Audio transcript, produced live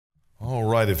All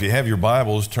right, if you have your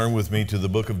Bibles, turn with me to the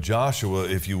book of Joshua,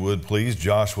 if you would, please.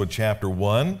 Joshua chapter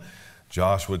 1.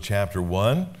 Joshua chapter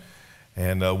 1.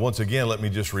 And once again, let me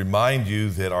just remind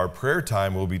you that our prayer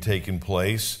time will be taking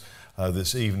place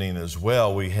this evening as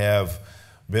well. We have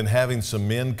been having some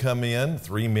men come in,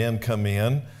 3 men come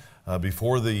in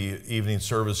before the evening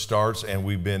service starts, and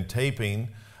we've been taping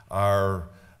our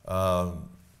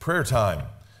prayer time.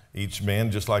 Each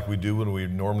man, just like we do when we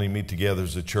normally meet together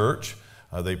as a church,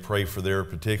 they pray for their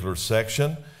particular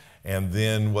section, and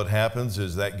then what happens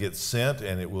is that gets sent,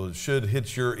 and it should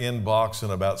hit your inbox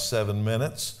in about 7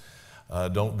 minutes.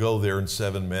 Don't go there in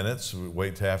 7 minutes.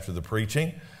 Wait till after the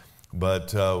preaching.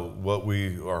 But what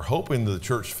we are hoping the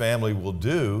church family will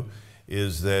do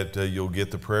is that you'll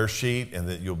get the prayer sheet and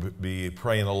that you'll be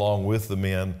praying along with the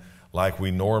men like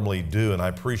we normally do. And I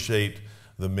appreciate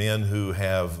the men who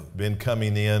have been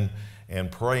coming in and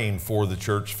praying for the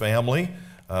church family.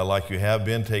 Like you have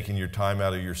been, taking your time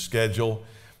out of your schedule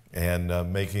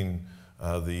and making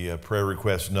the prayer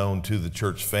requests known to the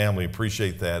church family.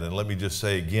 Appreciate that. And let me just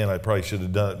say again, I probably should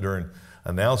have done it during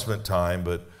announcement time,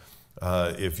 but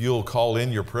if you'll call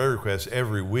in your prayer requests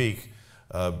every week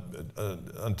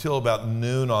until about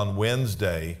noon on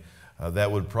Wednesday,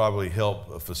 that would probably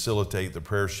help facilitate the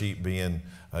prayer sheet being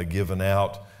given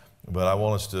out. But I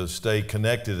want us to stay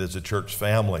connected as a church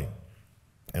family.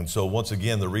 And so once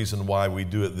again, the reason why we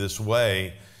do it this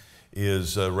way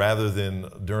is rather than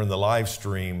during the live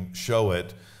stream show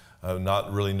it,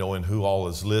 not really knowing who all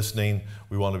is listening,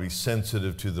 we want to be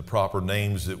sensitive to the proper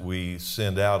names that we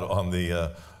send out on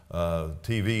the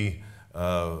TV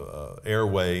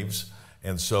airwaves.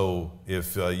 And so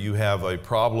if you have a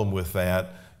problem with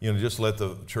that, just let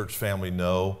the church family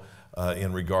know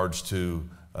in regards to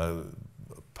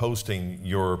posting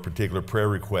your particular prayer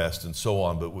request and so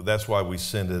on. But that's why we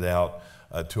send it out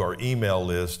to our email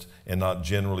list and not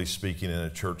generally speaking in a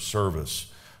church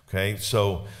service. Okay,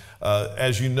 so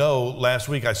as you know, last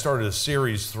week I started a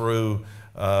series through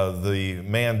the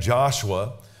man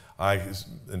Joshua. I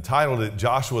entitled it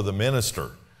Joshua the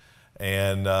Minister.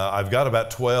 And I've got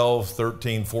about 12,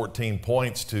 13, 14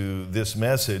 points to this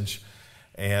message.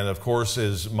 And of course,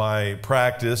 as my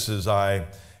practice, as I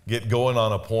get going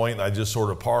on a point, I just sort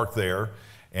of park there,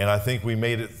 and I think we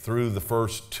made it through the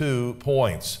first 2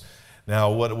 points.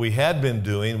 Now, what we had been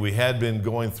doing, we had been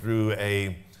going through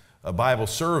a Bible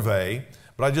survey,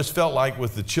 but I just felt like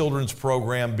with the children's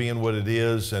program being what it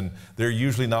is, and they're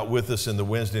usually not with us in the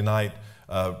Wednesday night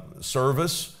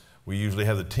service. We usually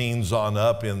have the teens on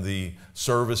up in the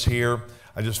service here.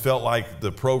 I just felt like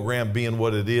the program being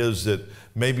what it is, that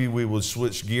maybe we would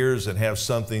switch gears and have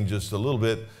something just a little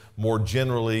bit more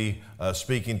generally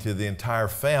speaking to the entire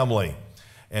family.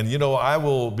 And I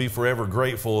will be forever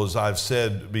grateful, as I've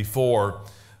said before,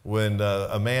 when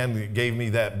a man gave me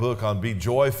that book on Be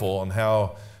Joyful and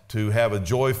how to have a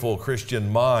joyful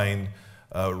Christian mind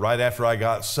right after I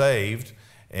got saved.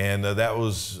 And that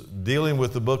was dealing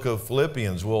with the book of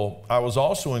Philippians. Well, I was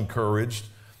also encouraged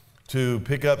to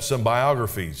pick up some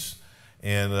biographies.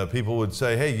 And people would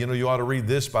say, hey, you ought to read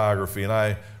this biography. And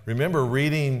I remember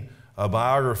reading a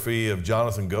biography of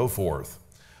Jonathan Goforth.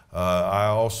 I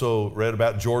also read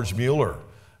about George Mueller,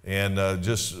 and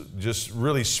just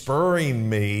really spurring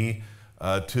me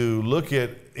to look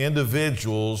at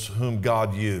individuals whom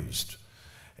God used.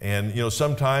 And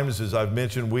sometimes, as I've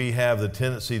mentioned, we have the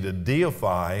tendency to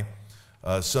deify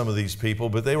some of these people,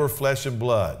 but they were flesh and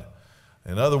blood.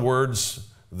 In other words,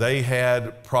 they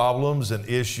had problems and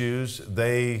issues.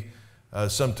 They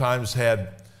sometimes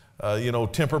had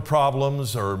temper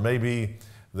problems, or maybe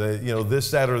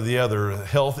this, that, or the other,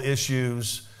 health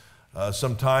issues.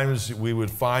 Sometimes we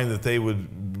would find that they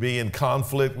would be in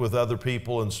conflict with other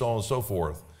people and so on and so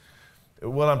forth.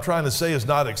 What I'm trying to say is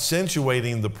not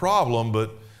accentuating the problem,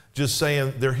 but just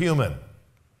saying they're human.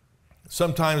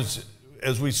 Sometimes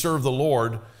as we serve the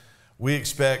Lord, we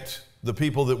expect the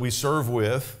people that we serve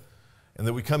with and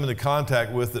that we come into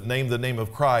contact with that name the name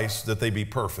of Christ, that they be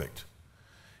perfect.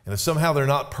 And if somehow they're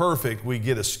not perfect, we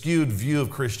get a skewed view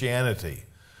of Christianity.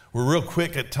 We're real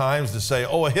quick at times to say,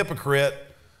 oh, a hypocrite,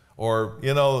 or,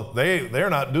 they're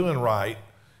not doing right,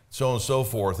 so on and so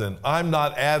forth. And I'm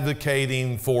not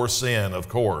advocating for sin, of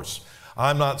course.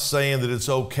 I'm not saying that it's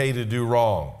okay to do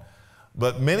wrong.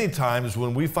 But many times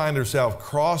when we find ourselves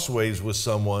crossways with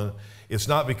someone, it's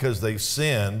not because they've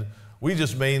sinned. We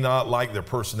just may not like their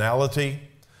personality.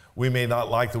 We may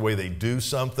not like the way they do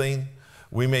something.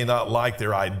 We may not like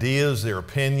their ideas, their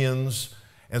opinions.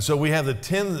 And so we have the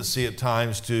tendency at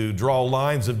times to draw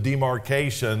lines of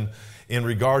demarcation in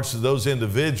regards to those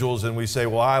individuals, and we say,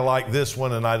 well, I like this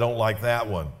one and I don't like that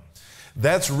one.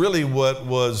 That's really what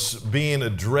was being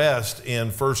addressed in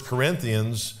 1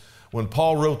 Corinthians when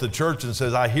Paul wrote the church and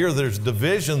says, I hear there's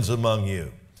divisions among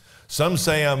you. Some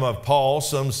say I'm of Paul,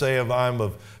 some say I'm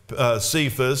of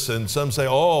Cephas, and some say,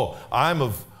 oh, I'm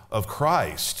of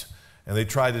Christ. And they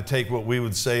try to take what we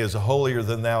would say is a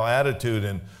holier-than-thou attitude.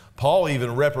 And Paul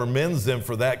even reprimands them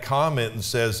for that comment and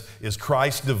says, is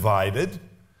Christ divided?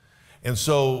 And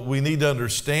so we need to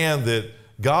understand that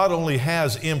God only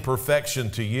has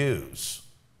imperfection to use.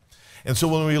 And so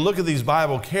when we look at these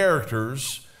Bible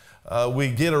characters,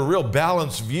 we get a real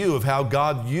balanced view of how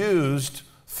God used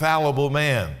fallible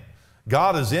man.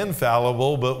 God is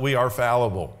infallible, but we are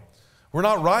fallible. We're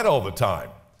not right all the time.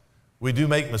 We do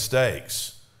make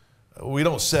mistakes. We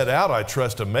don't set out, I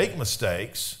trust, to make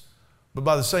mistakes, but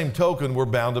by the same token, we're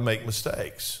bound to make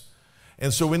mistakes.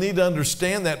 And so we need to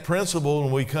understand that principle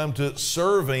when we come to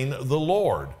serving the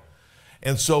Lord.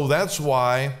 And so that's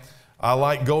why I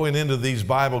like going into these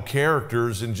Bible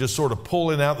characters and just sort of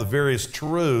pulling out the various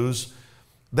truths.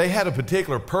 They had a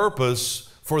particular purpose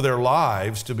for their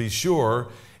lives, to be sure,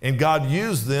 and God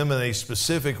used them in a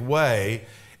specific way.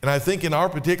 And I think in our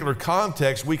particular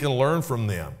context, we can learn from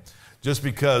them. Just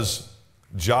because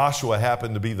Joshua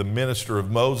happened to be the minister of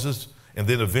Moses and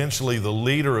then eventually the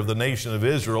leader of the nation of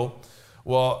Israel,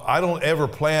 well, I don't ever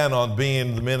plan on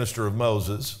being the minister of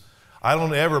Moses. I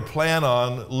don't ever plan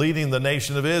on leading the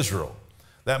nation of Israel.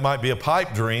 That might be a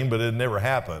pipe dream, but it never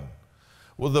happened.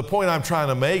 Well, the point I'm trying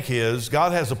to make is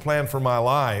God has a plan for my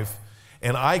life,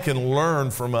 and I can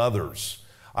learn from others.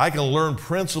 I can learn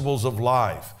principles of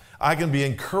life. I can be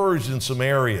encouraged in some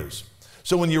areas.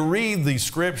 So when you read these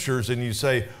scriptures and you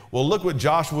say, well, look what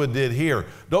Joshua did here.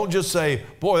 Don't just say,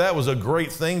 boy, that was a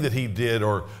great thing that he did,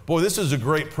 or boy, this is a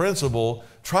great principle.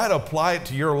 Try to apply it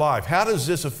to your life. How does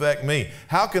this affect me?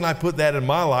 How can I put that in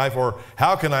my life, or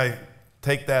how can I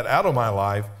take that out of my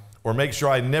life, or make sure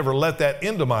I never let that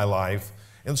into my life,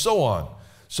 and so on.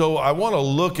 So I want to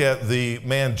look at the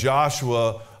man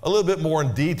Joshua a little bit more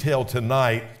in detail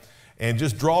tonight and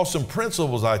just draw some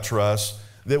principles, I trust,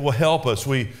 that will help us.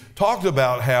 We talked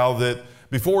about how that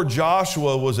before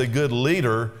Joshua was a good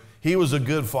leader, he was a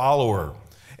good follower.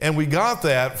 And we got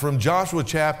that from Joshua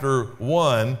chapter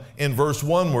 1 in verse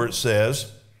 1 where it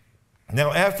says,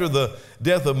 now after the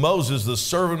death of Moses, the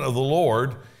servant of the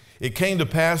Lord, it came to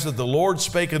pass that the Lord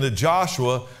spake unto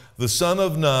Joshua, the son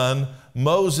of Nun,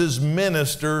 Moses'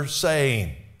 minister,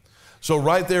 saying. So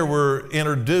right there we're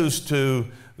introduced to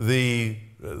the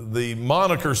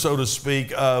moniker, so to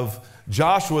speak, of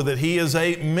Joshua, that he is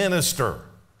a minister.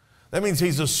 That means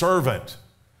he's a servant.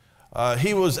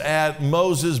 He was at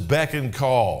Moses' beck and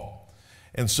call.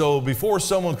 And so before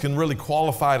someone can really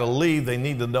qualify to lead, they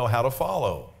need to know how to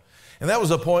follow. And that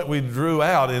was a point we drew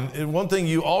out. And one thing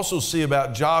you also see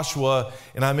about Joshua,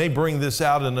 and I may bring this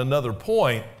out in another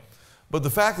point, but the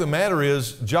fact of the matter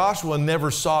is Joshua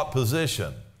never sought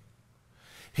position.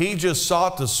 He just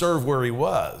sought to serve where he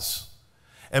was.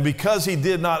 And because he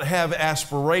did not have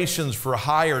aspirations for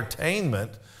higher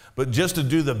attainment, but just to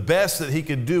do the best that he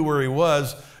could do where he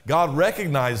was, God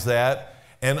recognized that,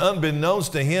 and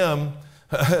unbeknownst to him,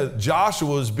 Joshua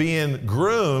was being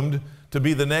groomed to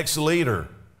be the next leader.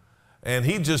 And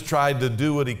he just tried to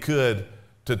do what he could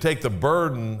to take the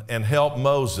burden and help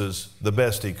Moses the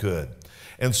best he could.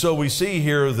 And so we see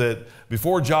here that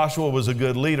before Joshua was a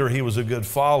good leader, he was a good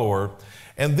follower.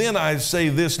 And then I say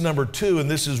this, number two, and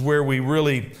this is where we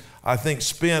really, I think,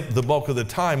 spent the bulk of the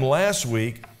time last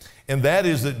week, and that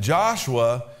is that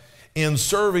Joshua, in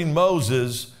serving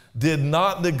Moses, did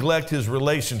not neglect his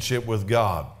relationship with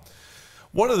God.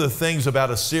 One of the things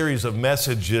about a series of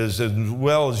messages, as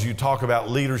well as you talk about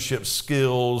leadership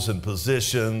skills and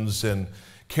positions and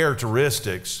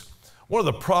characteristics, one of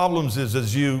the problems is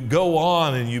as you go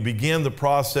on and you begin the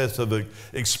process of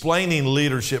explaining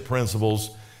leadership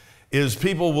principles, is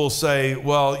people will say,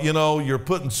 well, you know, you're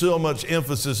putting so much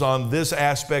emphasis on this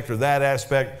aspect or that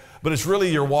aspect, but it's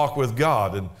really your walk with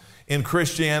God. And in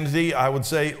Christianity, I would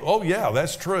say, oh yeah,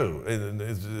 that's true.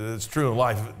 It's true in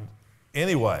life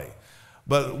anyway.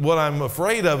 But what I'm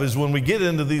afraid of is when we get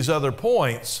into these other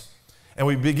points and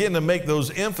we begin to make those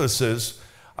emphases,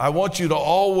 I want you to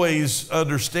always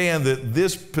understand that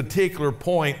this particular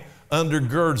point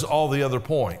undergirds all the other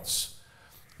points.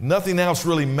 Nothing else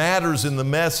really matters in the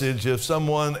message if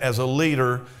someone as a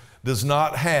leader does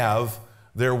not have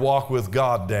their walk with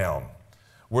God down,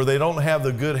 where they don't have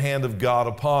the good hand of God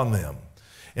upon them.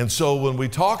 And so when we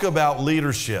talk about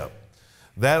leadership,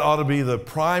 that ought to be the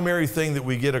primary thing that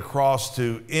we get across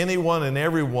to anyone and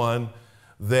everyone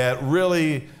that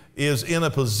really is in a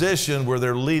position where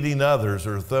they're leading others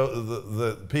or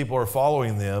the people are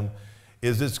following them,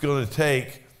 is it's going to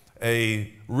take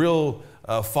a real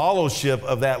fellowship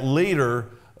of that leader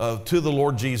to the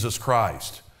Lord Jesus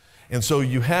Christ. And so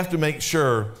you have to make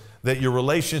sure that your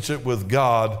relationship with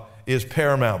God is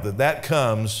paramount, that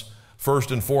comes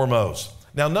first and foremost.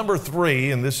 Now, number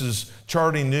 3, and this is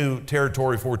charting new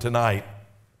territory for tonight.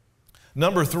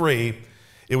 Number 3,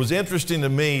 it was interesting to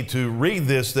me to read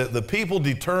this, that the people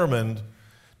determined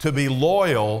to be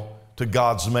loyal to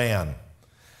God's man.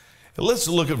 Let's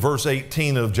look at verse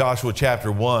 18 of Joshua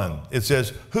chapter 1. It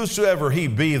says, "Whosoever he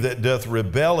be that doth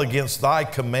rebel against thy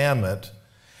commandment,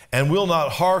 and will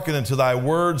not hearken unto thy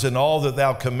words and all that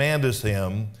thou commandest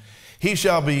him, he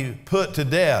shall be put to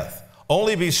death.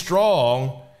 Only be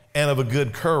strong and of a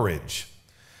good courage."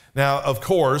 Now, of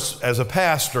course, as a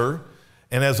pastor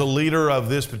and as a leader of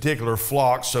this particular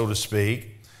flock, so to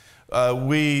speak,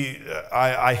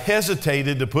 I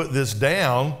hesitated to put this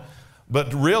down,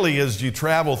 but really as you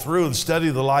travel through and study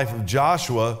the life of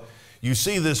Joshua, you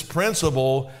see this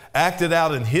principle acted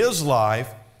out in his life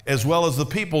as well as the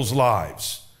people's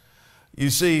lives. You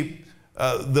see,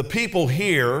 the people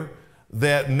here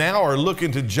that now are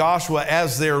looking to Joshua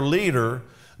as their leader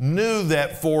knew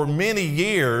that for many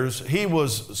years he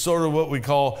was sort of what we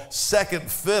call second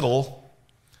fiddle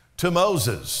to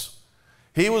Moses.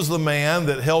 He was the man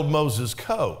that held Moses'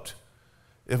 coat.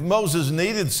 If Moses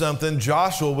needed something,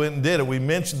 Joshua went and did it. We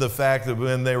mentioned the fact that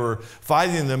when they were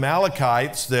fighting the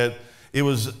Amalekites, that it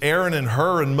was Aaron and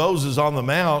Hur and Moses on the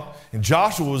mount, and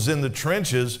Joshua was in the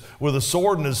trenches with a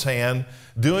sword in his hand,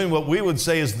 doing what we would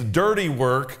say is the dirty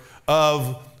work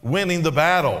of winning the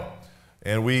battle.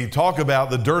 And we talk about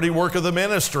the dirty work of the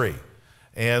ministry.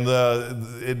 And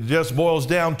it just boils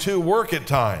down to work at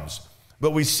times.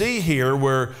 But we see here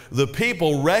where the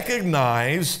people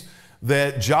recognized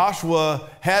that Joshua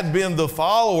had been the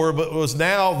follower, but was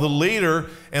now the leader,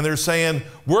 and they're saying,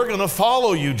 "We're going to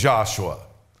follow you, Joshua."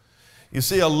 You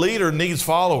see, a leader needs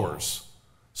followers.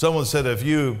 Someone said, if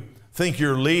you think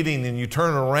you're leading and you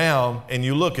turn around and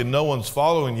you look and no one's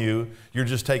following you, you're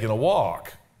just taking a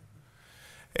walk.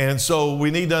 And so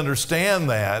we need to understand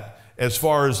that as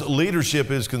far as leadership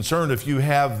is concerned, if you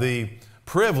have the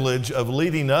privilege of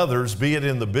leading others, be it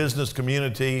in the business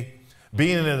community,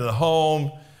 being in the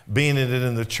home, being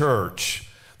in the church.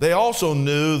 They also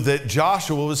knew that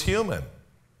Joshua was human.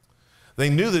 They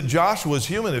knew that Joshua was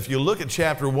human. If you look at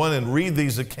chapter 1 and read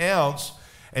these accounts,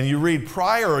 and you read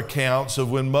prior accounts of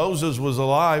when Moses was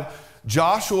alive,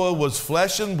 Joshua was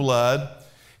flesh and blood.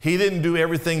 He didn't do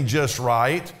everything just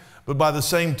right, but by the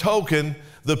same token,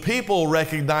 the people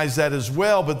recognized that as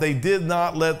well, but they did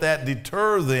not let that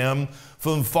deter them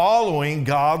from following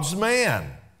God's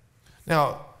man.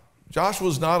 Now,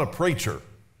 Joshua's not a preacher.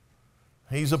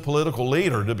 He's a political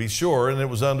leader, to be sure, and it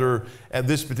was under, at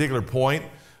this particular point,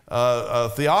 a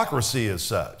theocracy as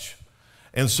such.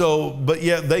 And so, but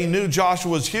yet they knew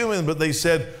Joshua was human, but they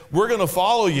said, "We're going to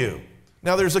follow you."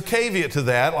 Now, there's a caveat to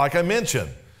that, like I mentioned,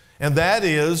 and that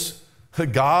is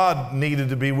God needed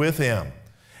to be with him.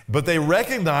 But they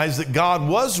recognized that God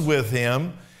was with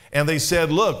him, and they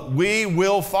said, "Look, we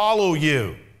will follow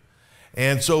you."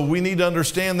 And so we need to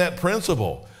understand that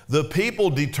principle. The people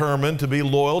determined to be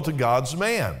loyal to God's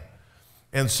man.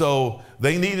 And so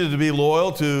they needed to be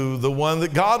loyal to the one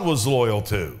that God was loyal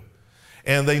to.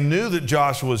 And they knew that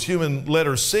Joshua was human,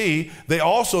 letter C. They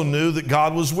also knew that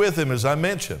God was with him, as I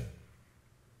mentioned.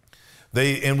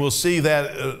 And we'll see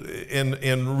that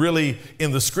really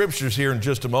in the scriptures here in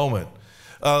just a moment.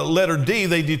 Letter D,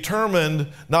 they determined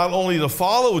not only to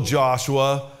follow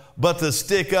Joshua, but to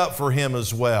stick up for him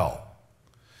as well.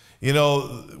 You know,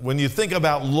 when you think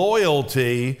about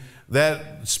loyalty,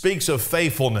 that speaks of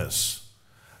faithfulness.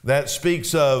 That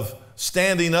speaks of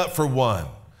standing up for one.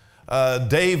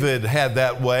 David had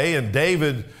that way, and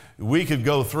David, we could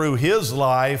go through his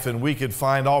life and we could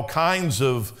find all kinds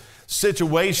of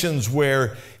situations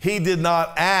where he did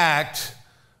not act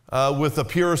with the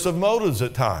purest of motives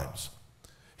at times.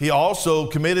 He also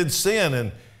committed sin,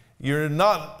 and you're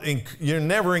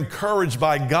never encouraged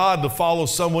by God to follow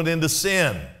someone into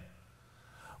sin.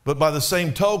 But by the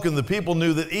same token, the people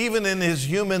knew that even in his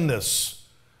humanness,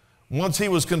 once he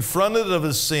was confronted of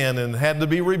his sin and had to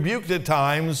be rebuked at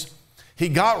times, he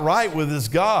got right with his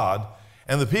God.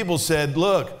 And the people said,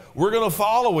 "Look, we're going to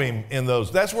follow him in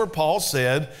those." That's where Paul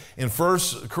said in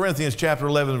 1 Corinthians chapter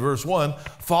 11, verse 1,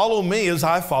 "Follow me as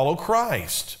I follow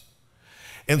Christ."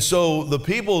 And so the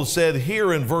people said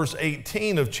here in verse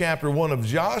 18 of chapter 1 of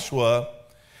Joshua,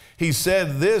 he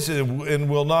said this and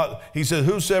will not, he said,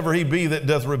 "Whosoever he be that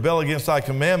doth rebel against thy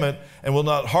commandment and will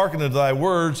not hearken unto thy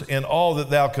words and all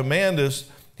that thou commandest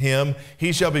him,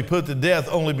 he shall be put to death.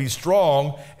 Only be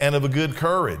strong and of a good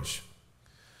courage."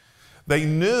 They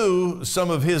knew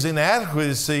some of his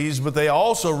inadequacies, but they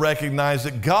also recognized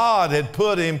that God had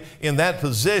put him in that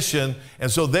position,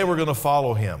 and so they were going to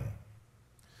follow him.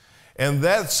 And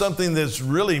that's something that's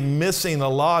really missing a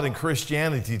lot in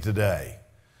Christianity today,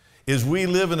 is we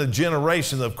live in a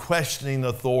generation of questioning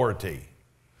authority,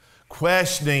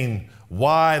 questioning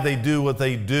why they do what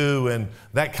they do and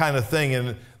that kind of thing.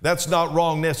 And that's not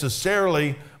wrong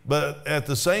necessarily, but at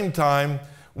the same time,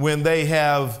 when they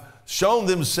have shown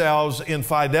themselves in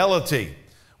fidelity,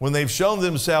 when they've shown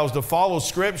themselves to follow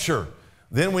Scripture,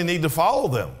 then we need to follow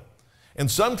them. And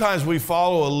sometimes we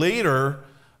follow a leader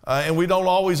and we don't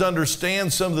always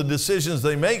understand some of the decisions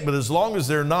they make, but as long as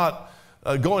they're not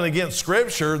going against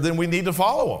Scripture, then we need to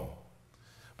follow them.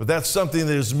 But that's something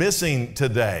that is missing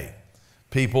today.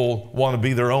 People want to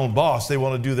be their own boss. They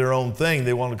want to do their own thing.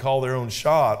 They want to call their own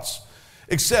shots.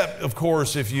 Except, of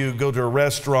course, if you go to a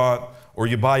restaurant or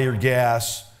you buy your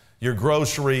gas, your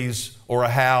groceries, or a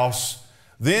house,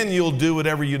 then you'll do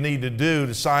whatever you need to do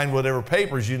to sign whatever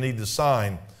papers you need to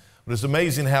sign. But it's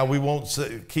amazing how we won't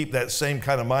keep that same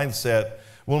kind of mindset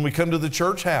when we come to the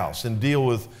church house and deal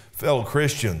with fellow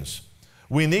Christians.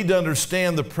 We need to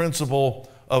understand the principle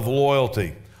of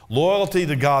loyalty. Loyalty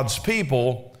to God's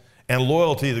people and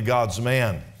loyalty to God's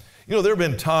man. You know, there have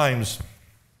been times,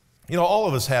 you know, all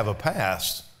of us have a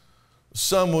past.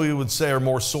 Some we would say are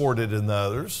more sordid than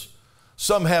others.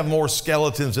 Some have more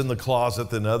skeletons in the closet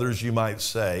than others, you might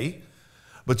say.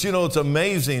 But you know, it's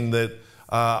amazing that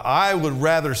I would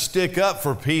rather stick up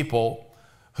for people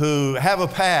who have a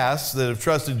past, that have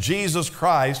trusted Jesus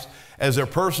Christ as their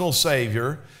personal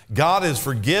Savior. God has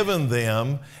forgiven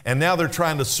them, and now they're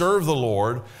trying to serve the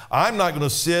Lord. I'm not going to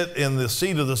sit in the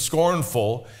seat of the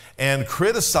scornful and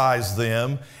criticize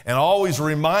them and always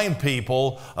remind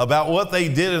people about what they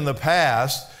did in the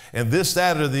past and this,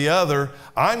 that, or the other.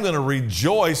 I'm going to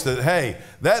rejoice that, hey,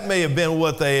 that may have been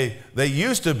what they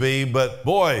used to be, but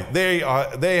boy, they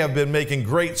have been making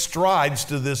great strides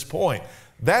to this point.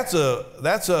 That's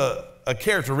a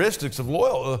characteristic of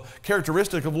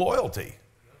loyalty.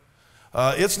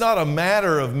 It's not a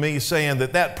matter of me saying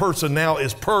that person now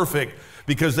is perfect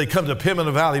because they come to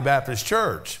Pimento Valley Baptist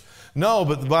Church. No,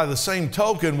 but by the same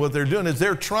token, what they're doing is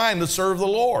they're trying to serve the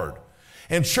Lord.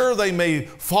 And sure, they may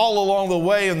fall along the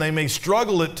way and they may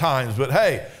struggle at times, but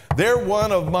hey, they're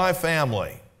one of my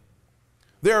family.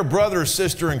 They're a brother or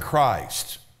sister in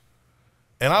Christ.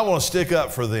 And I want to stick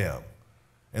up for them.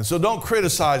 And so don't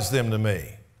criticize them to me.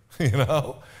 You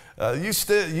know, you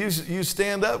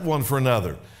stand up one for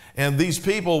another. And these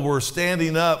people were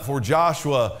standing up for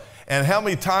Joshua. And how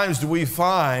many times do we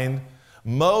find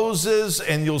Moses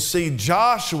and you'll see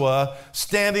Joshua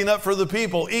standing up for the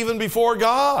people even before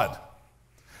God?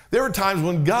 There were times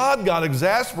when God got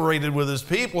exasperated with his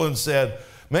people and said,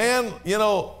 man, you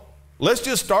know, let's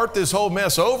just start this whole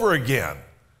mess over again.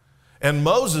 And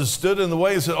Moses stood in the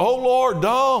way and said, oh, Lord,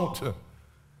 don't.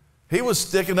 He was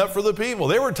sticking up for the people.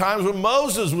 There were times when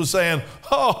Moses was saying,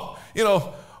 oh, you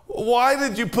know, why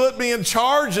did you put me in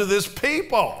charge of this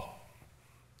people?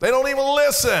 They don't even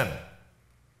listen.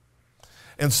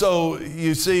 And so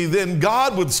you see, then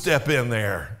God would step in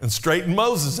there and straighten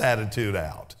Moses' attitude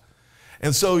out.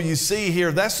 And so you see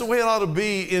here, that's the way it ought to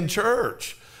be in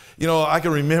church. You know, I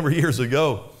can remember years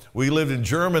ago, we lived in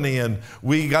Germany and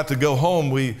we got to go home.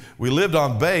 We lived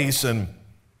on base and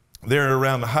there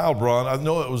around Heilbronn. I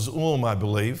know it was Ulm, I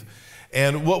believe.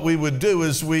 And what we would do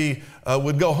is we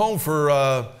would go home for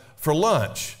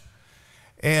lunch.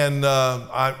 And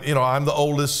I'm the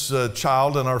oldest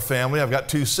child in our family. I've got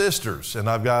two sisters, and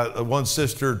I've got one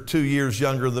sister 2 years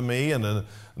younger than me and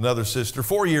another sister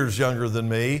 4 years younger than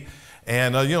me.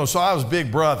 And, so I was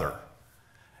big brother.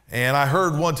 And I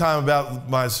heard one time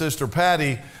about my sister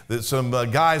Patty that some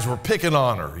guys were picking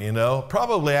on her,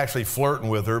 probably actually flirting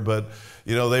with her, but,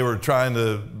 they were trying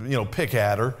to, pick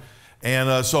at her.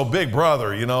 And so big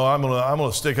brother, I'm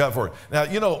gonna stick up for her.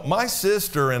 Now, my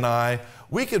sister and I,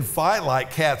 we could fight like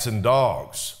cats and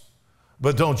dogs,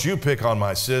 but don't you pick on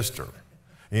my sister,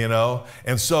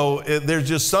 And so there's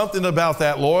just something about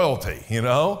that loyalty,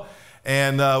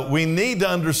 And we need to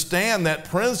understand that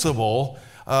principle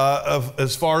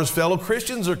as far as fellow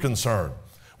Christians are concerned.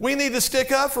 We need to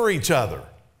stick up for each other.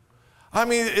 I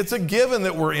mean, it's a given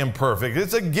that we're imperfect.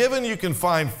 It's a given you can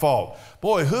find fault.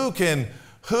 Boy, who's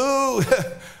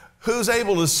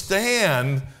able to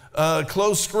stand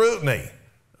close scrutiny?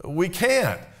 We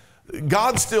can't.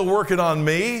 God's still working on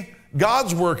me.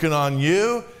 God's working on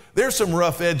you. There's some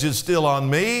rough edges still on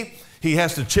me. He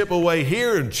has to chip away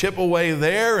here and chip away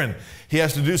there, and he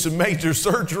has to do some major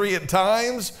surgery at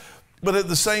times. But at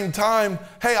the same time,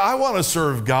 hey, I want to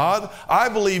serve God. I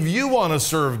believe you want to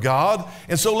serve God.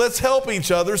 And so let's help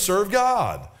each other serve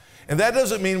God. And that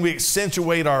doesn't mean we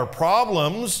accentuate our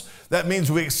problems. That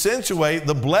means we accentuate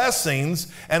the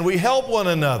blessings and we help one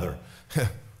another.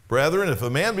 Brethren, if a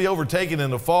man be overtaken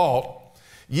in a fault,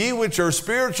 ye which are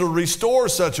spiritual, restore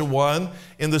such a one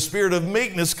in the spirit of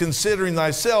meekness, considering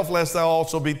thyself, lest thou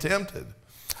also be tempted.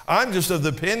 I'm just of the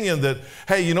opinion that,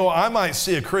 hey, you know, I might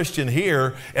see a Christian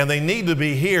here and they need to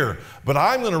be here, but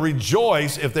I'm going to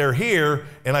rejoice if they're here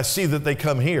and I see that they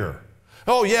come here.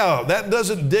 Oh yeah, that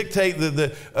doesn't dictate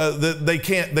that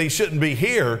they shouldn't be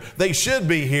here. They should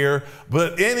be here,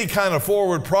 but any kind of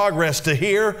forward progress to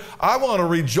here, I want to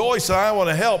rejoice and I want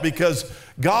to help because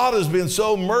God has been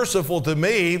so merciful to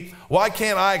me. Why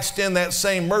can't I extend that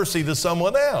same mercy to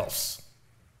someone else?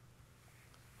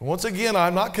 Once again,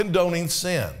 I'm not condoning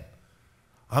sin.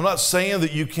 I'm not saying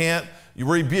that you can't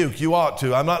rebuke. You ought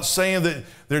to. I'm not saying that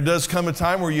there does come a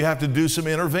time where you have to do some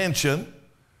intervention.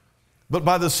 But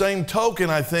by the same token,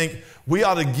 I think we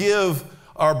ought to give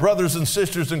our brothers and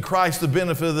sisters in Christ the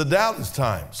benefit of the doubt at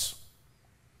times.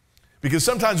 Because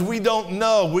sometimes we don't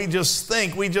know. We just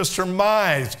think. We just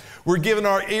surmise. We're giving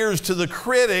our ears to the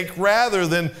critic rather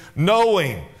than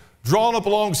knowing, drawn up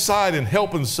alongside and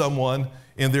helping someone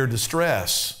in their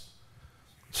distress.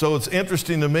 So it's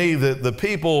interesting to me that the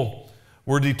people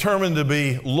were determined to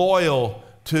be loyal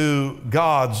to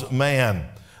God's man.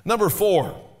 Number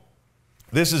 4,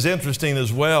 this is interesting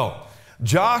as well.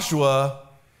 Joshua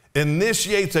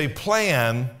initiates a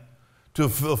plan to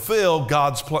fulfill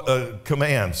God's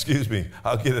command. Excuse me,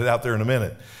 I'll get it out there in a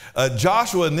minute.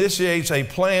 Joshua initiates a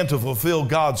plan to fulfill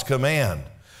God's command.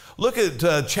 Look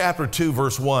at chapter 2,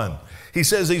 verse 1. He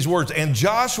says these words, and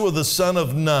Joshua the son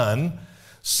of Nun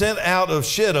sent out of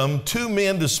Shittim 2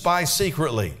 men to spy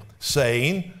secretly,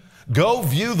 saying, go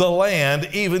view the land,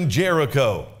 even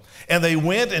Jericho. And they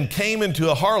went and came into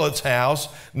a harlot's house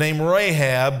named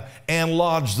Rahab and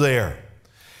lodged there.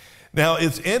 Now,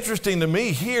 it's interesting to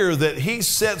me here that he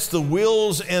sets the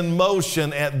wheels in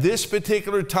motion at this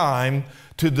particular time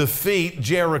to defeat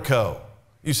Jericho.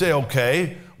 You say,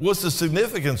 okay, what's the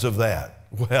significance of that?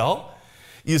 Well,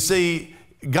 you see,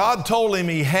 God told him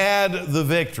he had the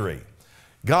victory.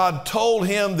 God told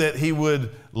him that he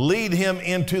would lead him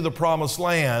into the promised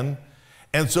land.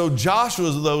 And so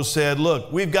Joshua, though, said,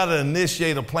 look, we've got to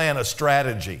initiate a plan, a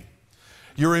strategy.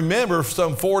 You remember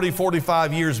some 40,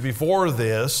 45 years before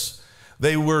this,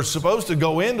 they were supposed to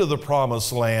go into the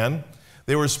promised land.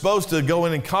 They were supposed to go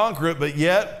in and conquer it, but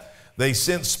yet they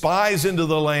sent spies into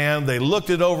the land. They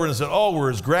looked it over and said, oh, we're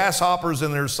as grasshoppers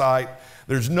in their sight.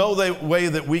 There's no way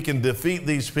that we can defeat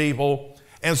these people.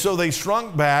 And so they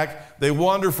shrunk back. They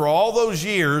wandered for all those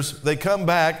years. They come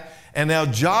back, and now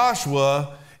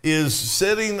Joshua is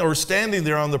sitting or standing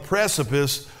there on the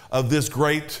precipice of this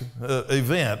great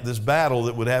event, this battle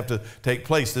that would have to take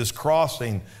place, this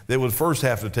crossing that would first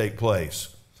have to take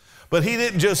place. But he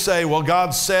didn't just say, well,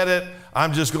 God said it,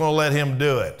 I'm just going to let him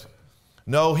do it.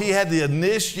 No, he had to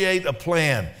initiate a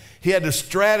plan. He had to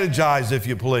strategize, if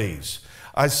you please.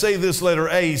 I say this letter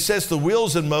A, he sets the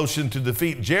wheels in motion to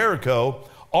defeat Jericho.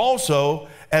 Also,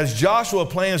 as Joshua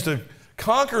plans to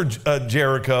conquer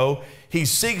Jericho, he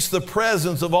seeks the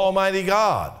presence of Almighty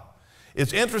God.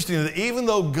 It's interesting that even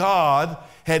though God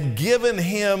had given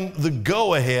him the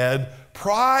go-ahead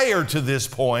prior to this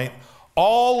point,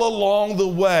 all along the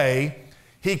way,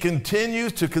 he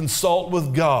continues to consult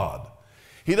with God.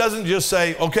 He doesn't just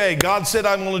say, okay, God said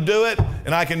I'm going to do it,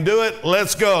 and I can do it,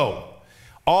 let's go.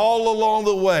 All along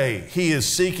the way, he is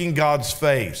seeking God's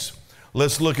face.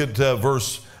 Let's look at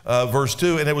verse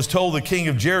 2. And it was told the king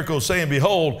of Jericho, saying,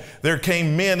 behold, there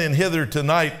came men in hither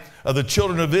tonight of the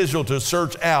children of Israel to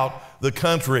search out the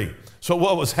country. So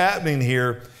what was happening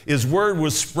here is word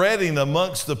was spreading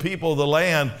amongst the people of the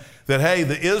land that, hey,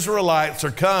 the Israelites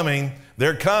are coming,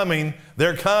 they're coming,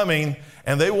 they're coming,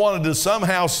 and they wanted to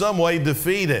somehow, some way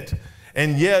defeat it.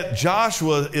 And yet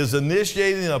Joshua is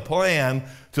initiating a plan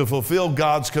to fulfill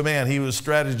God's command. He was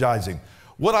strategizing.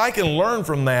 What I can learn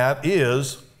from that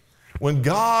is when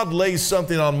God lays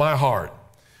something on my heart,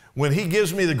 when he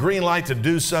gives me the green light to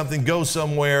do something, go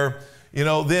somewhere, you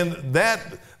know, then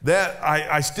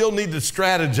I still need to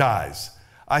strategize.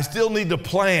 I still need to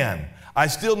plan. I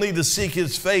still need to seek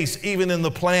his face even in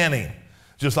the planning,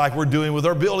 just like we're doing with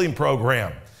our building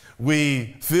program.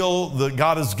 We feel that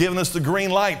God has given us the green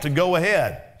light to go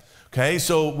ahead. Okay,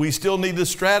 so we still need to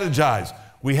strategize.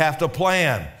 We have to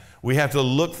plan. We have to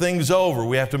look things over.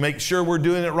 We have to make sure we're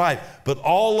doing it right. But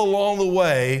all along the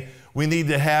way, we need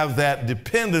to have that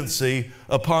dependency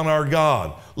upon our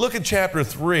God. Look at chapter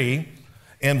 3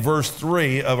 in verse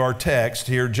 3 of our text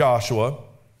here, Joshua.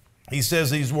 He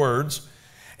says these words,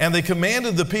 "And they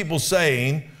commanded the people,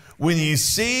 saying, when ye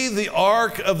see the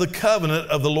ark of the covenant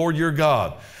of the Lord your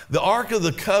God." The ark of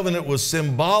the covenant was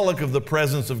symbolic of the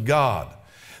presence of God.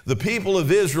 The people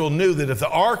of Israel knew that if the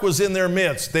ark was in their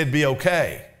midst, they'd be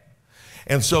okay.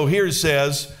 And so here it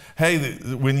says, hey,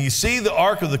 when ye see the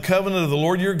ark of the covenant of the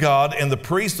Lord your God, and the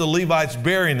priests, the Levites,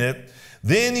 bearing it,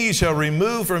 then ye shall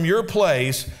remove from your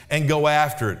place and go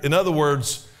after it. In other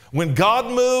words, when God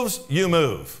moves, you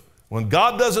move. When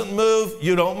God doesn't move,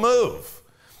 you don't move.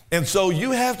 And so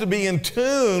you have to be in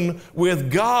tune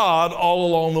with God all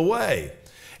along the way.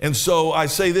 And so I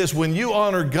say this, when you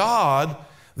honor God,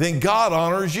 then God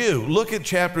honors you. Look at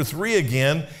chapter 3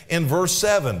 again in verse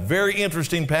 7. Very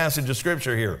interesting passage of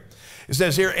scripture here. It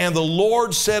says here, "And the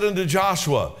Lord said unto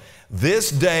Joshua,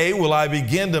 this day will I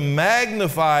begin to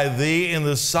magnify thee in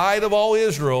the sight of all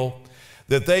Israel,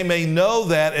 that they may know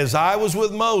that as I was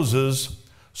with Moses,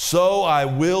 so I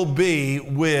will be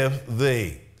with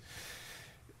thee."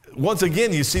 Once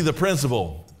again, you see the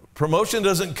principle. Promotion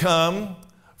doesn't come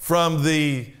from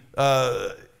the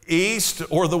east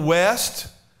or the west,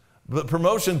 but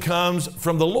promotion comes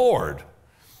from the Lord.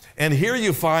 And here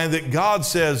you find that God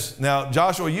says, now,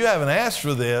 Joshua, you haven't asked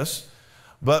for this,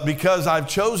 but because I've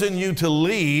chosen you to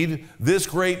lead this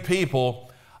great people,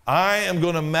 I am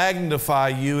going to magnify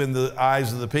you in the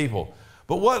eyes of the people.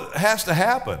 But what has to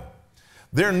happen?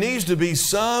 There needs to be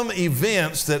some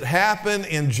events that happen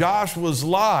in Joshua's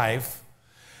life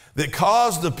that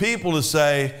cause the people to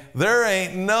say, there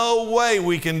ain't no way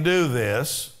we can do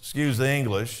this. Excuse the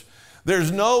English.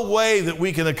 There's no way that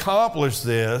we can accomplish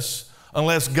this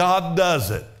unless God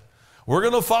does it. We're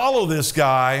going to follow this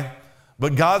guy,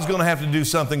 but God's going to have to do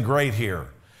something great here.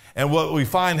 And what we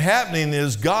find happening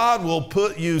is God will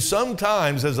put you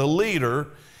sometimes as a leader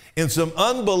in some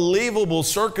unbelievable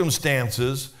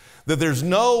circumstances that there's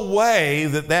no way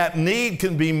that that need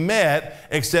can be met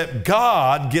except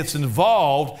God gets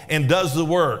involved and does the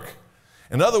work.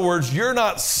 In other words, you're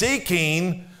not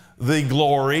seeking the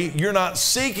glory, you're not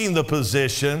seeking the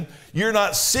position, you're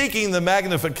not seeking the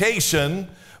magnification,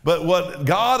 but what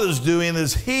God is doing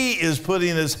is He is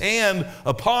putting His hand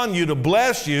upon you to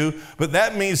bless you, but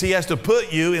that means He has to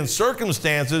put you in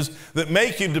circumstances that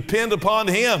make you depend upon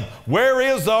Him. Where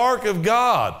is the ark of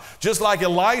God? Just like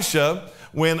Elisha,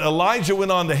 when Elijah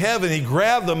went on to heaven, he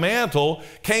grabbed the mantle,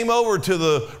 came over to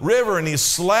the river, and he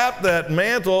slapped that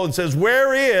mantle and says,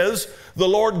 where is the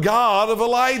Lord God of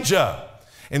Elijah?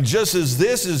 And just as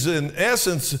this is in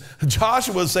essence,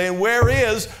 Joshua is saying, where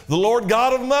is the Lord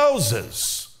God of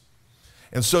Moses?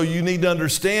 And so you need to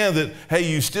understand that, hey,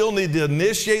 you still need to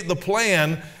initiate the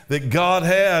plan that God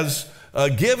has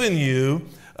given you,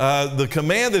 the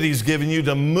command that He's given you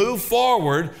to move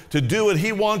forward, to do what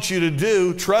He wants you to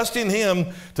do, trusting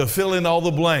Him to fill in all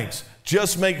the blanks.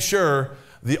 Just make sure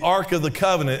the Ark of the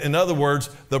Covenant, in other words,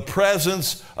 the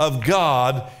presence of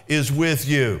God is with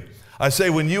you. I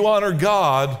say when you honor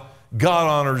God, God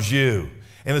honors you.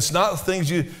 And it's not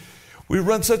things we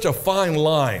run such a fine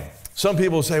line. Some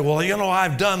people say, well, you know,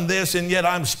 I've done this and yet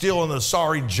I'm still in the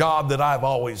sorry job that I've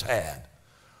always had.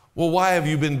 Well, why have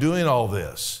you been doing all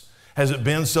this? Has it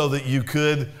been so that you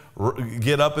could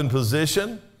get up in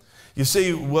position? You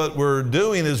see, what we're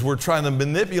doing is we're trying to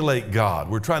manipulate God.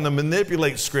 We're trying to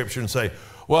manipulate Scripture and say,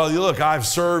 well, look, I've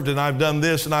served and I've done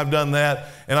this and I've done that,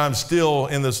 and I'm still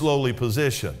in this lowly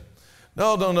position.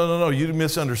 No, you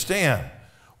misunderstand.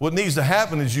 What needs to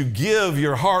happen is you give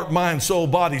your heart, mind, soul,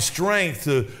 body strength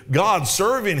to God,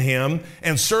 serving Him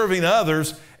and serving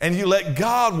others, and you let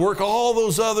God work all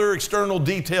those other external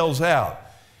details out.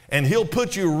 And He'll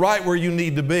put you right where you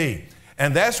need to be.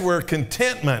 And that's where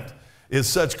contentment is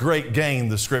such great gain,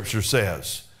 the Scripture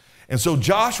says. And so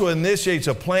Joshua initiates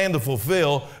a plan to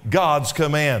fulfill God's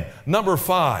command. Number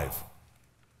 5,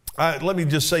 let me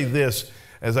just say this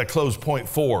as I close point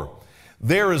 4.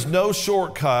 There is no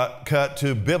shortcut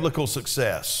to biblical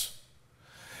success.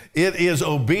 It is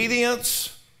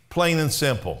obedience, plain and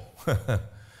simple.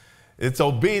 It's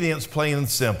obedience, plain and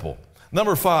simple.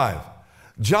 Number 5,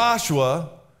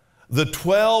 Joshua, the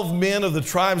 12 men of the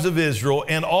tribes of Israel,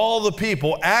 and all the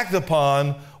people act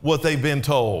upon what they've been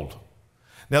told.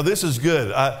 Now, this is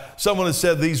good. Someone has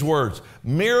said these words: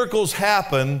 miracles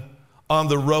happen on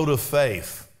the road of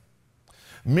faith.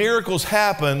 Miracles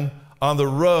happen on the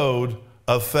road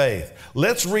of faith.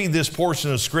 Let's read this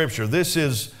portion of Scripture. This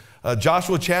is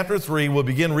Joshua chapter 3. We'll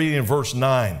begin reading in verse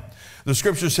 9. The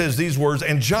Scripture says these words,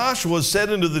 "And Joshua said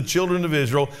unto the children of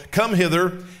Israel, Come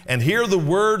hither, and hear the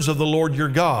words of the Lord your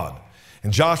God.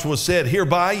 And Joshua said,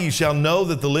 Hereby ye shall know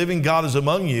that the living God is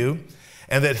among you,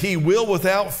 and that he will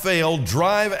without fail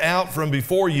drive out from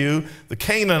before you the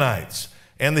Canaanites,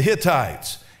 and the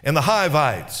Hittites, and the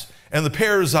Hivites, and the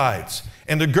Perizzites,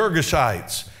 and the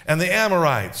Girgashites, and the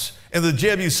Amorites, and the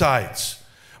Jebusites.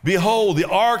 Behold, the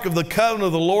ark of the covenant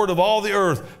of the Lord of all the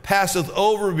earth passeth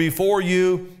over before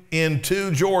you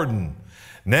into Jordan.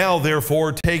 Now,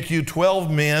 therefore, take you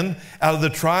 12 men out of the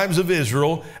tribes of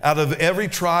Israel, out of every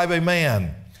tribe a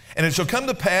man. And it shall come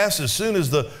to pass, as soon as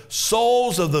the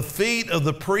soles of the feet of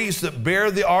the priests that bear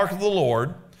the ark of the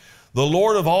Lord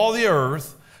of all the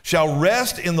earth, shall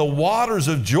rest in the waters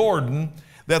of Jordan,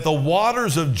 that the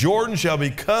waters of Jordan shall be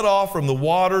cut off from the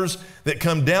waters that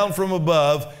come down from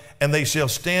above, and they shall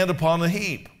stand upon a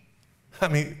heap. I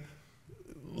mean,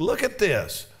 look at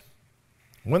this.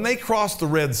 When they crossed the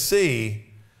Red Sea,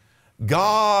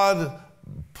 God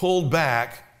pulled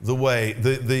back the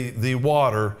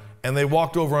water, and they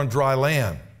walked over on dry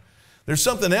land. There's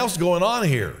something else going on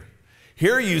here.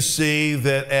 Here you see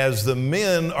that as the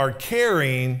men are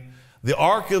carrying the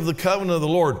ark of the covenant of the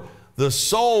Lord, the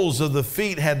soles of the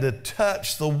feet had to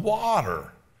touch the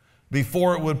water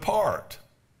before it would part.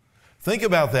 Think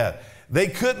about that. They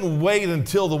couldn't wait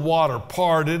until the water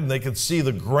parted and they could see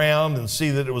the ground and see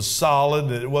that it was solid,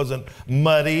 that it wasn't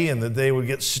muddy, and that they would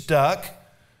get stuck.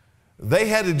 They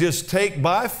had to just take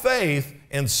by faith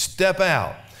and step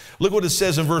out. Look what it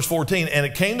says in verse 14. And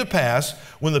it came to pass,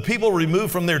 when the people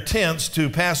removed from their tents to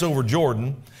pass over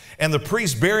Jordan, and the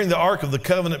priests bearing the ark of the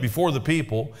covenant before the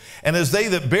people, and as they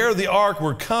that bear the ark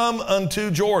were come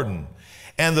unto Jordan,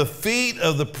 and the feet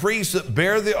of the priests that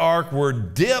bear the ark were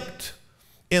dipped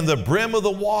in the brim of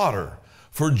the water,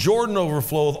 for Jordan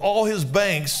overfloweth all his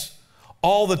banks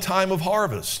all the time of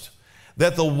harvest,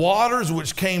 that the waters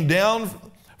which came down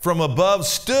from above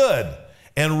stood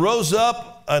and rose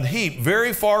up an heap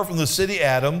very far from the city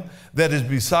Adam, that is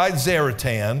beside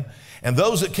Zaratan, and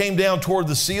those that came down toward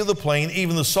the sea of the plain,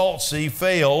 even the salt sea,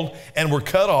 failed and were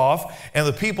cut off, and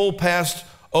the people passed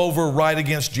over right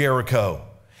against Jericho.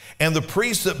 And the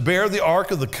priests that bear the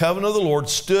ark of the covenant of the Lord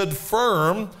stood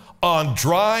firm on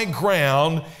dry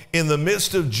ground in the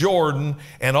midst of Jordan,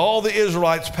 and all the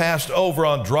Israelites passed over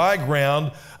on dry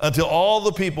ground until all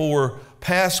the people were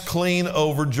passed clean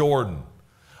over Jordan.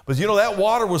 But you know, that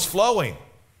water was flowing.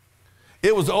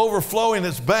 It was overflowing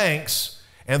its banks,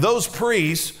 and those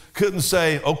priests couldn't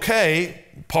say, okay,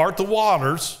 part the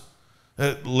waters,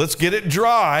 let's get it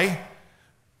dry.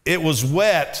 It was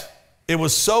wet. It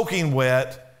was soaking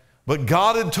wet, but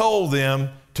God had told them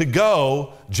to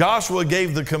go. Joshua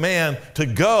gave the command to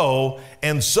go,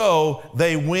 and so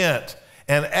they went.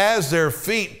 And as their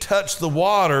feet touched the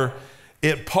water,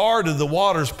 it parted, the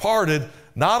waters parted.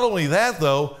 Not only that,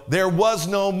 though, there was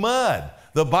no mud.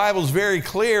 The Bible's very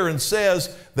clear and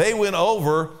says they went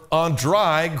over on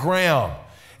dry ground.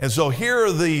 And so here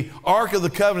are the Ark of the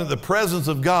Covenant, the presence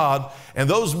of God, and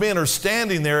those men are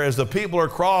standing there as the people are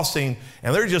crossing,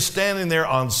 and they're just standing there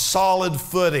on solid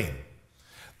footing.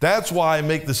 That's why I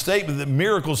make the statement that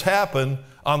miracles happen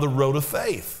on the road of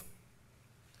faith.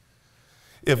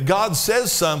 If God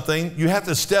says something, you have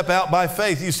to step out by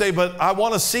faith. You say, but I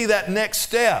want to see that next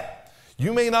step.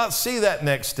 You may not see that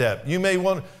next step. You may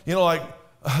want, like,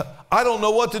 I don't know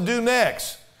what to do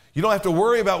next. You don't have to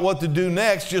worry about what to do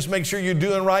next. Just make sure you're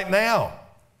doing right now.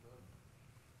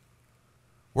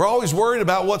 We're always worried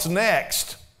about what's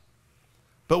next,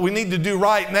 but we need to do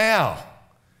right now.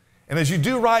 And as you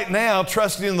do right now,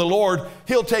 trusting in the Lord,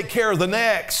 He'll take care of the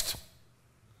next.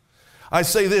 I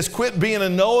say this, quit being a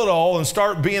know-it-all and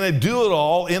start being a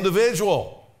do-it-all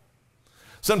individual.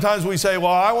 Sometimes we say, well,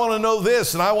 I want to know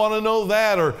this and I want to know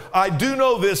that, or I do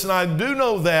know this and I do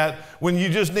know that, when you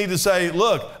just need to say,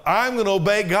 look, I'm going to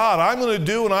obey God. I'm going to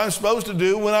do what I'm supposed to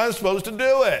do when I'm supposed to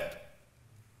do it.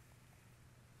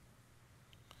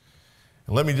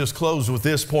 And let me just close with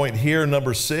this point here,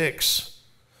 number 6.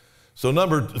 So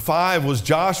number 5 was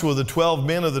Joshua, the 12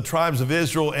 men of the tribes of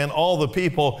Israel, and all the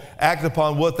people act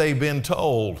upon what they've been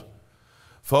told.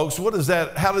 Folks, what is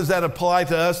that? How does that apply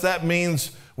to us? That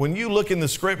means when you look in the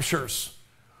scriptures,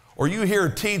 or you hear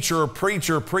a teacher or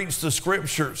preacher preach the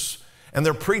scriptures, and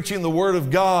they're preaching the word of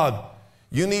God,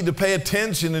 you need to pay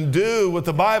attention and do what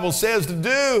the Bible says to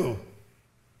do.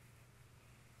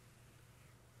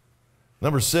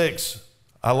 Number 6,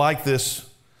 I like this.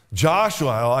 Joshua,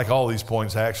 I like all these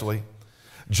points actually.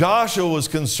 Joshua was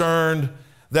concerned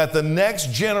that the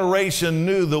next generation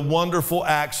knew the wonderful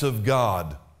acts of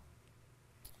God.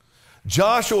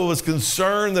 Joshua was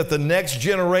concerned that the next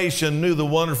generation knew the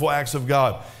wonderful acts of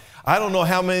God. I don't know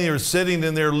how many are sitting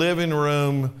in their living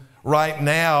room right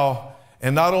now,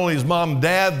 and not only is mom and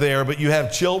dad there, but you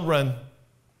have children.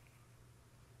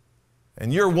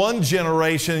 And you're one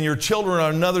generation and your children are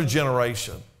another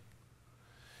generation.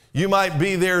 You might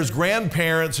be there as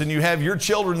grandparents and you have your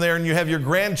children there and you have your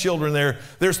grandchildren there.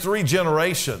 There's 3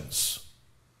 generations.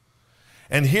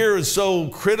 And here is so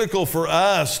critical for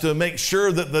us to make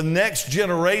sure that the next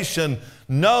generation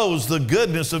knows the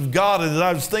goodness of God. And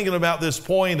I was thinking about this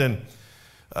point, and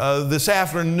this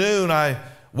afternoon I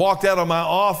walked out of my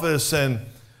office and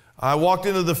I walked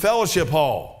into the fellowship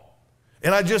hall.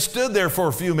 And I just stood there for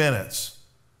a few minutes.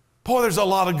 Boy, there's a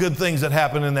lot of good things that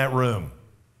happen in that room.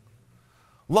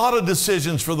 A lot of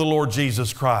decisions for the Lord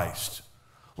Jesus Christ.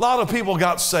 A lot of people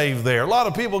got saved there. A lot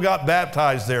of people got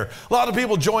baptized there. A lot of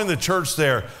people joined the church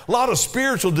there. A lot of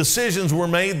spiritual decisions were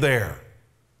made there.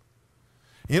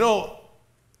 You know,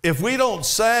 if we don't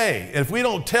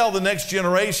tell the next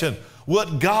generation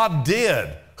what God did,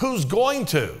 who's going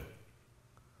to?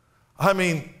 I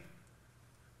mean,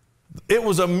 it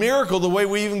was a miracle the way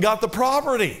we even got the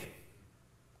property.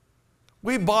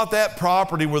 We bought that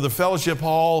property where the fellowship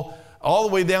hall, all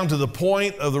the way down to the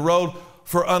point of the road,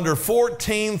 for under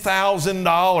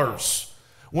 $14,000.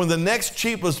 When the next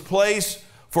cheapest place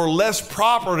for less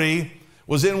property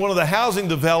was in one of the housing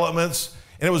developments,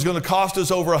 and it was going to cost us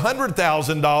over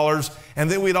 $100,000, and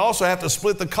then we'd also have to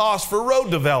split the cost for road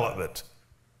development.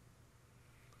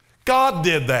 God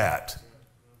did that.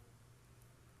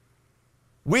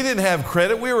 We didn't have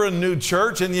credit. We were a new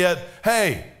church, and yet,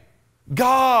 hey,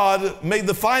 God made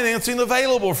the financing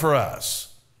available for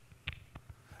us.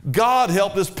 God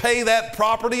helped us pay that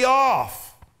property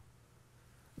off.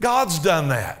 God's done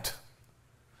that.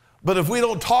 But if we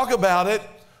don't talk about it,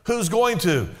 who's going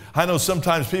to? I know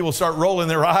sometimes people start rolling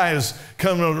their eyes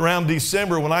coming around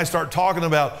December when I start talking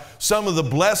about some of the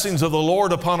blessings of the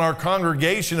Lord upon our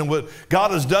congregation and what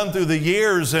God has done through the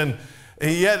years. And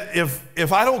yet,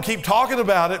 if I don't keep talking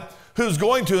about it, who's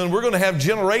going to? And we're going to have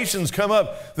generations come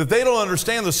up that they don't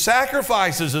understand the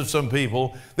sacrifices of some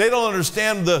people. They don't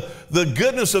understand the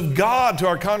goodness of God to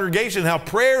our congregation, how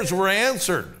prayers were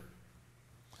answered.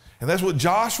 And that's what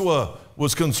Joshua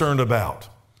was concerned about.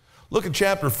 Look at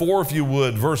chapter 4, if you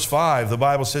would, verse 5. The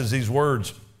Bible says these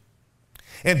words.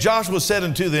 And Joshua said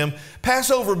unto them,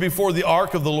 pass over before the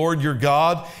ark of the Lord your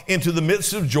God into the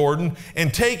midst of Jordan,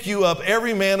 and take you up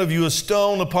every man of you a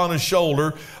stone upon his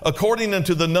shoulder, according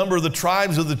unto the number of the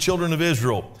tribes of the children of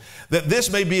Israel, that this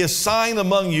may be a sign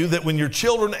among you, that when your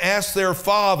children ask their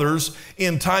fathers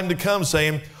in time to come,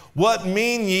 saying, what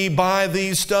mean ye by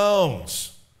these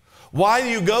stones? Why do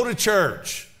you go to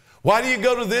church? Why do you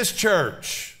go to this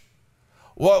church?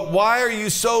 Why are you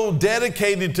so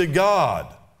dedicated to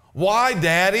God? Why,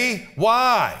 Daddy?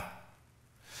 Why?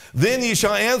 Then ye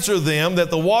shall answer them that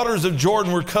the waters of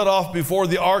Jordan were cut off before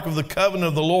the ark of the covenant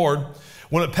of the Lord,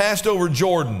 when it passed over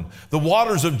Jordan. The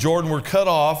waters of Jordan were cut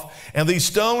off, and these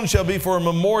stones shall be for a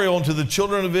memorial unto the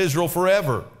children of Israel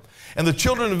forever. And the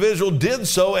children of Israel did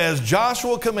so as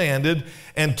Joshua commanded,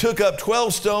 and took up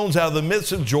 12 stones out of the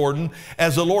midst of Jordan,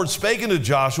 as the Lord spake unto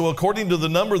Joshua, according to the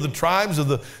number of the tribes of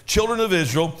the children of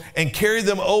Israel, and carried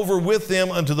them over with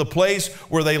them unto the place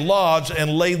where they lodged,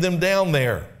 and laid them down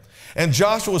there. And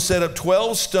Joshua set up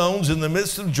 12 stones in the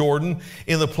midst of Jordan,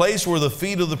 in the place where the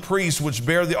feet of the priests which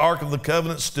bear the ark of the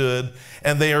covenant stood,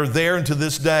 and they are there unto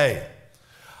this day.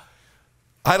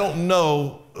 I don't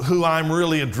know who I'm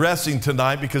really addressing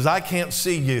tonight because I can't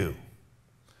see you.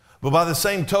 But by the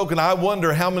same token, I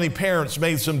wonder how many parents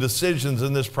made some decisions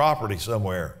in this property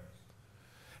somewhere.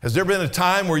 Has there been a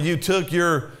time where you took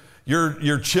your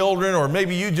children, or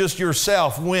maybe you just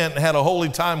yourself went and had a holy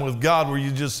time with God where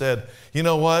you just said, you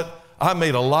know what? I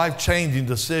made a life-changing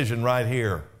decision right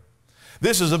here.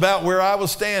 This is about where I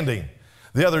was standing.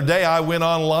 The other day I went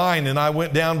online and I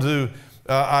went down to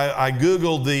I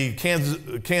Googled the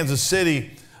Kansas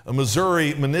City,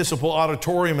 Missouri Municipal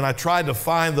Auditorium, and I tried to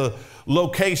find the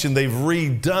location. They've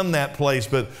redone that place,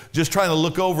 but just trying to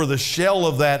look over the shell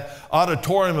of that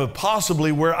auditorium of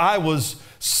possibly where I was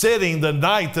sitting the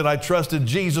night that I trusted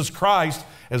Jesus Christ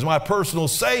as my personal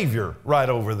Savior, right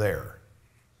over there.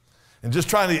 And just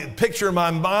trying to picture in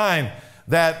my mind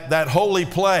that holy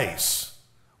place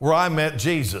where I met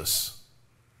Jesus.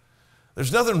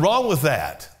 There's nothing wrong with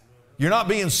that. You're not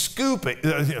being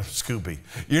scoopy.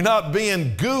 You're not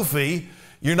being goofy.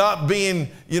 You're not being,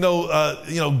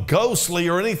 ghostly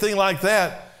or anything like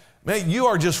that. Man, you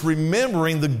are just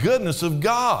remembering the goodness of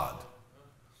God.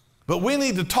 But we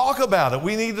need to talk about it.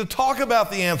 We need to talk about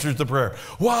the answers to prayer.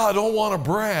 Well, I don't want to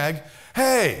brag.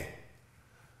 Hey,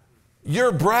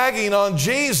 you're bragging on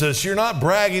Jesus. You're not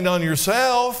bragging on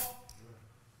yourself.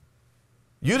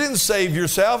 You didn't save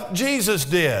yourself. Jesus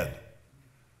did.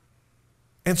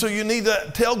 And so you need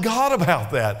to tell God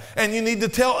about that, and you need to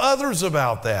tell others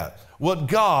about that. what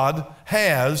God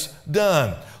has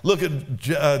done. Look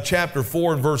at chapter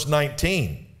 4 and verse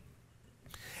 19.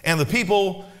 And the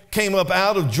people came up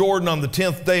out of Jordan on the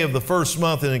 10th day of the first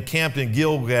month and encamped in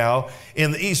Gilgal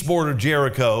in the east border of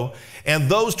Jericho. And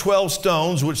those 12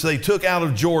 stones which they took out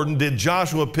of Jordan did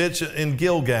Joshua pitch in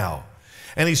Gilgal.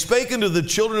 And he spake unto the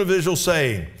children of Israel,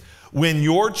 saying, when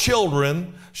your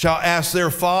children shall ask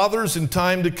their fathers in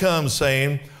time to come,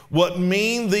 saying, what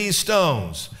mean these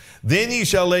stones? Then ye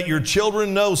shall let your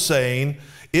children know, saying,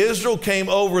 Israel came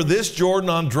over this Jordan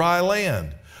on dry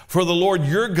land. For the Lord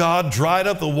your God dried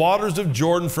up the waters of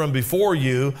Jordan from before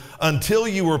you until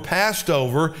you were passed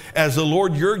over, as the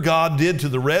Lord your God did to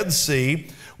the Red Sea,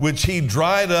 which he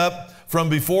dried up from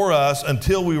before us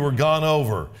until we were gone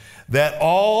over, that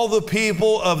all the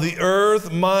people of the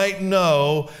earth might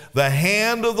know the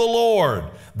hand of the Lord,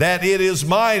 that it is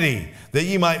mighty, that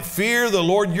ye might fear the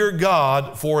Lord your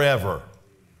God forever.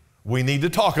 We need to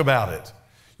talk about it.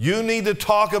 You need to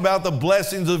talk about the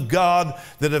blessings of God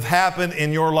that have happened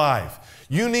in your life.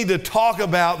 You need to talk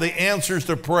about the answers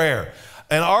to prayer.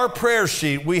 In our prayer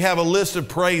sheet, we have a list of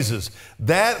praises.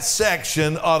 That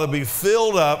section ought to be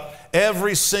filled up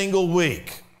every single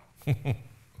week.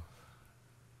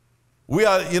 When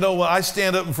I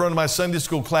stand up in front of my Sunday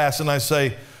school class and I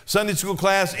say, Sunday school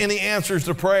class, any answers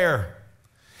to prayer?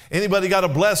 Anybody got a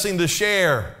blessing to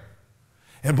share?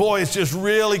 And boy, it's just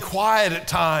really quiet at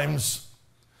times.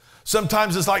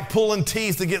 Sometimes it's like pulling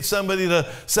teeth to get somebody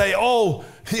to say, oh,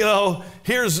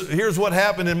 here's what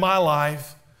happened in my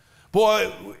life.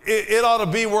 Boy, it ought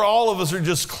to be where all of us are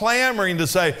just clamoring to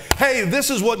say, hey, this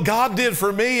is what God did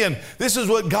for me, and this is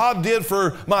what God did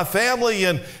for my family,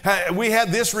 and we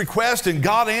had this request, and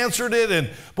God answered it, and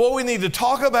boy, we need to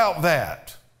talk about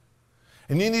that.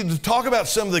 And you need to talk about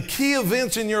some of the key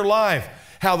events in your life,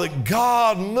 how that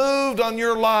God moved on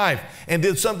your life and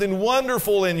did something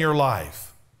wonderful in your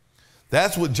life.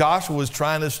 That's what Joshua was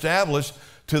trying to establish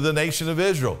to the nation of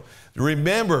Israel.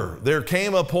 Remember, there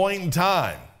came a point in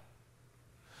time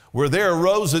where there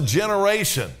arose a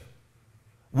generation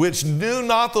which knew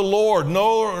not the Lord,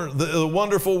 nor the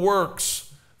wonderful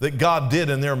works that God did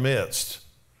in their midst.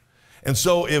 And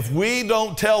so if we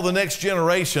don't tell the next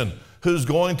generation, who's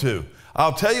going to?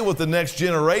 I'll tell you what the next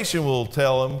generation will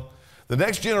tell them. The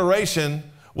next generation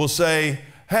will say,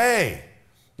 hey,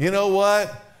 you know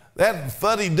what? That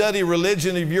fuddy-duddy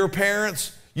religion of your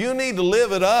parents, you need to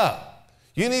live it up.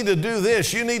 You need to do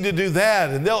this, you need to do that.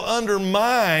 And they'll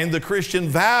undermine the Christian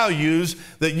values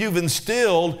that you've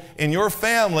instilled in your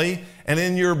family and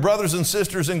in your brothers and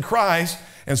sisters in Christ.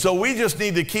 And so we just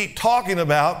need to keep talking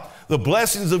about the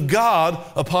blessings of God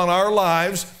upon our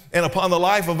lives and upon the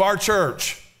life of our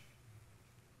church.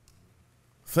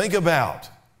 Think about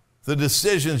the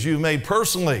decisions you've made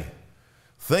personally.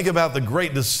 Think about the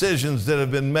great decisions that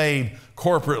have been made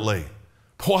corporately.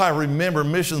 Boy, I remember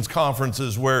missions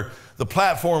conferences where the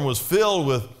platform was filled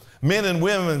with men and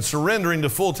women surrendering to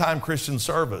full-time Christian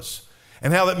service,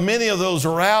 and how that many of those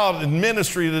are out in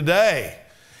ministry today,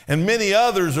 and many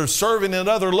others are serving in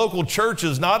other local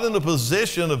churches, not in a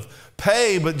position of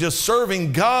pay, but just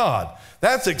serving God.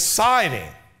 That's exciting.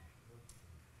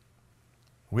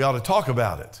 We ought to talk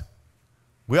about it.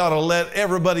 We ought to let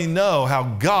everybody know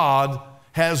how God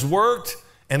has worked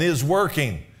and is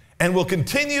working and will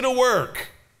continue to work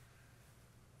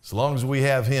as long as we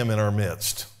have Him in our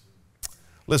midst.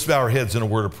 Let's bow our heads in a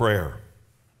word of prayer.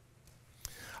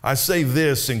 I say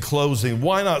this in closing: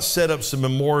 why not set up some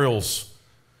memorials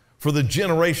for the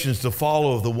generations to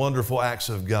follow of the wonderful acts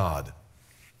of God?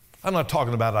 I'm not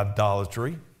talking about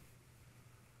idolatry.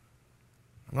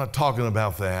 I'm not talking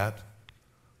about that.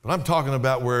 But I'm talking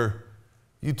about where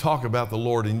you talk about the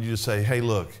Lord and you just say, hey,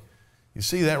 look, you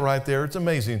see that right there? It's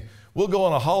amazing. We'll go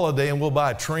on a holiday and we'll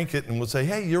buy a trinket and we'll say,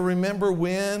 hey, you remember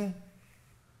when? And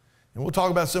we'll talk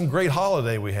about some great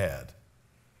holiday we had.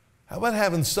 How about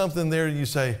having something there and you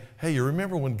say, hey, you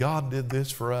remember when God did this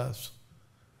for us?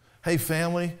 Hey,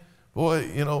 family, boy,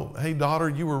 hey, daughter,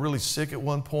 you were really sick at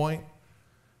one point,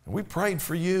 and we prayed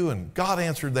for you and God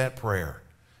answered that prayer.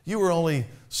 You were only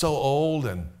so old,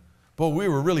 and boy, we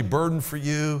were really burdened for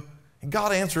you, and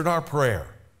God answered our prayer.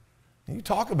 And you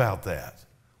talk about that.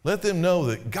 Let them know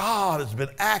that God has been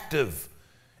active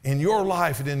in your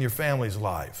life and in your family's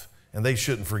life, and they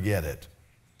shouldn't forget it.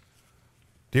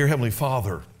 Dear Heavenly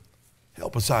Father,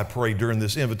 help us, I pray, during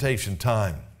this invitation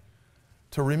time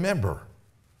to remember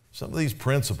some of these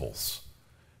principles.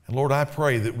 And Lord, I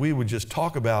pray that we would just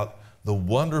talk about the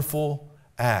wonderful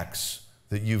acts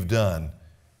that you've done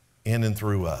in and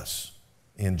through us.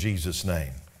 In Jesus'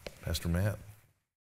 name. Pastor Matt.